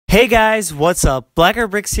Hey guys, what's up? Blacker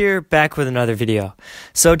Bricks here, back with another video.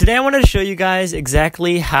 So today I wanted to show you guys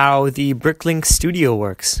exactly how the Bricklink Studio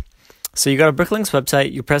works. So you go to Bricklink's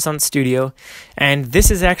website, you press on Studio, and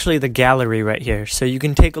this is actually the gallery right here. So you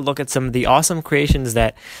can take a look at some of the awesome creations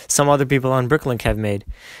that some other people on Bricklink have made.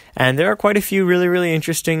 And there are quite a few really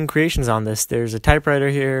interesting creations on this. There's a typewriter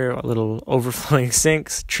here, a little overflowing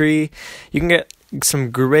sinks, tree. You can get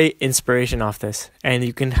some great inspiration off this. And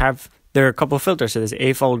you can have, there are a couple of filters. So there's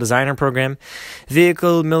AFOL designer program,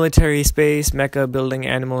 vehicle, military, space, mecha, building,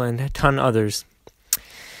 animal, and a ton others.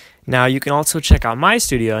 Now you can also check out my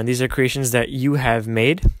studio, and these are creations that you have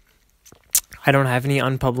made. I don't have any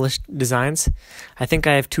unpublished designs. I think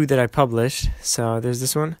I have two that I published. So there's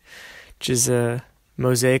this one, which is a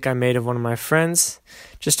mosaic I made of one of my friends.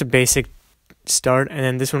 Just a basic start, and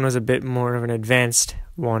then this one was a bit more of an advanced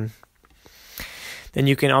one. Then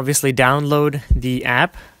you can obviously download the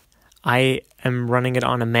app. I am running it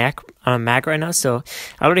on a Mac right now, so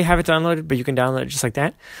I already have it downloaded, but you can download it just like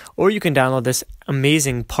that. Or you can download this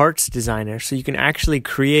amazing parts designer, so you can actually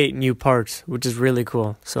create new parts, which is really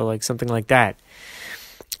cool. So like something like that.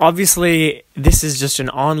 Obviously, this is just an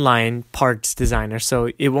online parts designer, so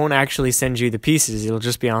it won't actually send you the pieces. It'll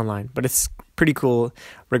just be online, but it's pretty cool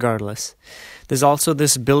regardless. There's also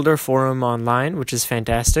this builder forum online, which is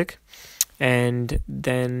fantastic. And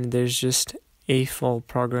then there's just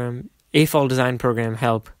AFOL design program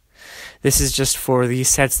help. This is just for the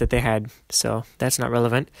sets that they had, so that's not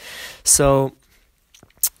relevant. So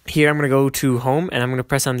here I'm going to go to home, and I'm going to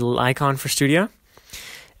press on the little icon for studio,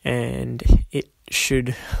 and it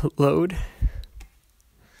should load.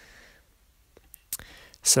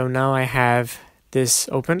 So now I have this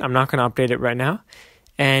open. I'm not going to update it right now,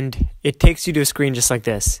 and it takes you to a screen just like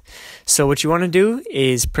this. So what you want to do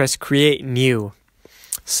is press create new.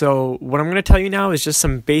 So what I'm going to tell you now is just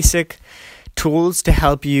some basic tools to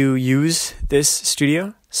help you use this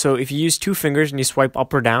studio. So if you use two fingers and you swipe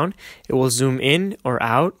up or down, it will zoom in or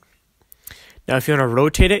out. Now if you want to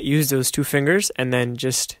rotate it, use those two fingers and then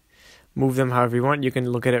just move them however you want. You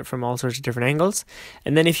can look at it from all sorts of different angles.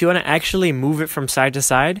 And then if you want to actually move it from side to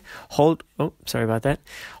side, hold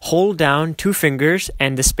down two fingers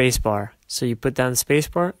and the space bar. So you put down the space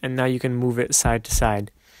bar, and now you can move it side to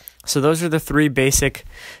side. So those are the three basic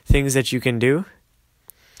things that you can do.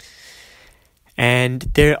 And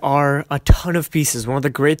there are a ton of pieces. One of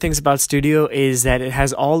the great things about Studio is that it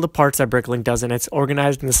has all the parts that Bricklink does, and it's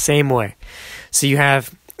organized in the same way. So you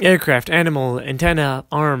have aircraft, animal, antenna,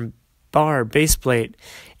 arm, bar, base plate.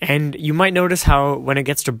 And you might notice how when it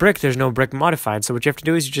gets to brick, there's no brick modified. So what you have to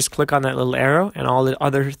do is you just click on that little arrow, and all the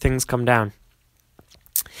other things come down.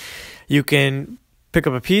 You can pick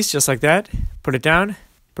up a piece just like that, put it down,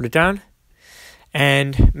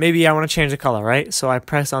 and maybe I want to change the color, right? So I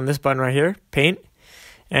press on this button right here, paint,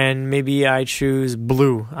 and maybe I choose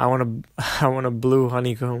blue. I want a blue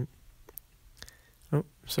honeycomb. Oh,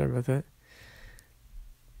 sorry about that.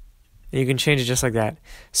 And you can change it just like that.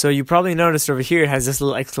 So you probably noticed over here it has this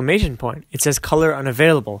little exclamation point. It says color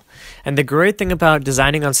unavailable. And the great thing about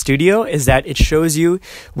designing on Studio is that it shows you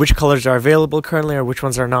which colors are available currently or which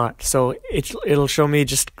ones are not. So it'll show me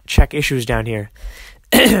just check issues down here.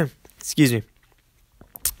 Excuse me.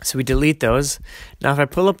 So we delete those. Now if I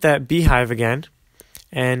pull up that beehive again,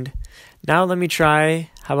 and now let me try,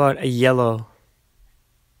 how about a yellow?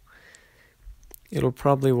 It'll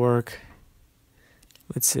probably work.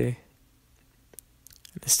 Let's see.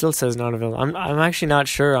 It still says not available. I'm actually not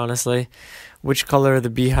sure, honestly, which color the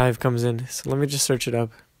beehive comes in. So let me just search it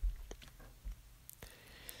up.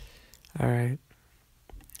 All right.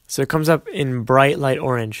 So it comes up in bright light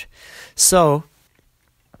orange. So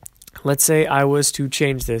let's say I was to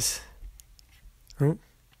change this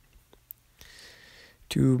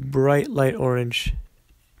to bright light orange.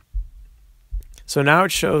 So now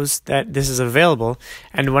it shows that this is available,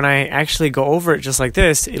 and when I actually go over it just like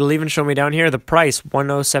this, it'll even show me down here the price,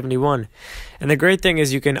 $10.71. And the great thing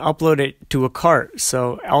is you can upload it to a cart,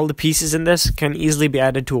 so all the pieces in this can easily be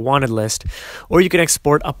added to a wanted list, or you can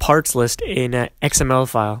export a parts list in an XML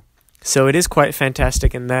file. So it is quite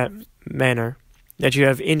fantastic in that manner, that you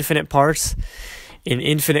have infinite parts in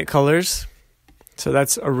infinite colors. So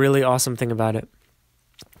that's a really awesome thing about it.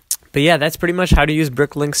 But yeah, that's pretty much how to use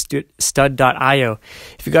bricklinkstud.io.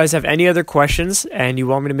 If you guys have any other questions and you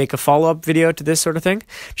want me to make a follow-up video to this sort of thing,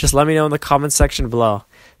 just let me know in the comments section below.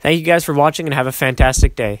 Thank you guys for watching, and have a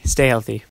fantastic day. Stay healthy.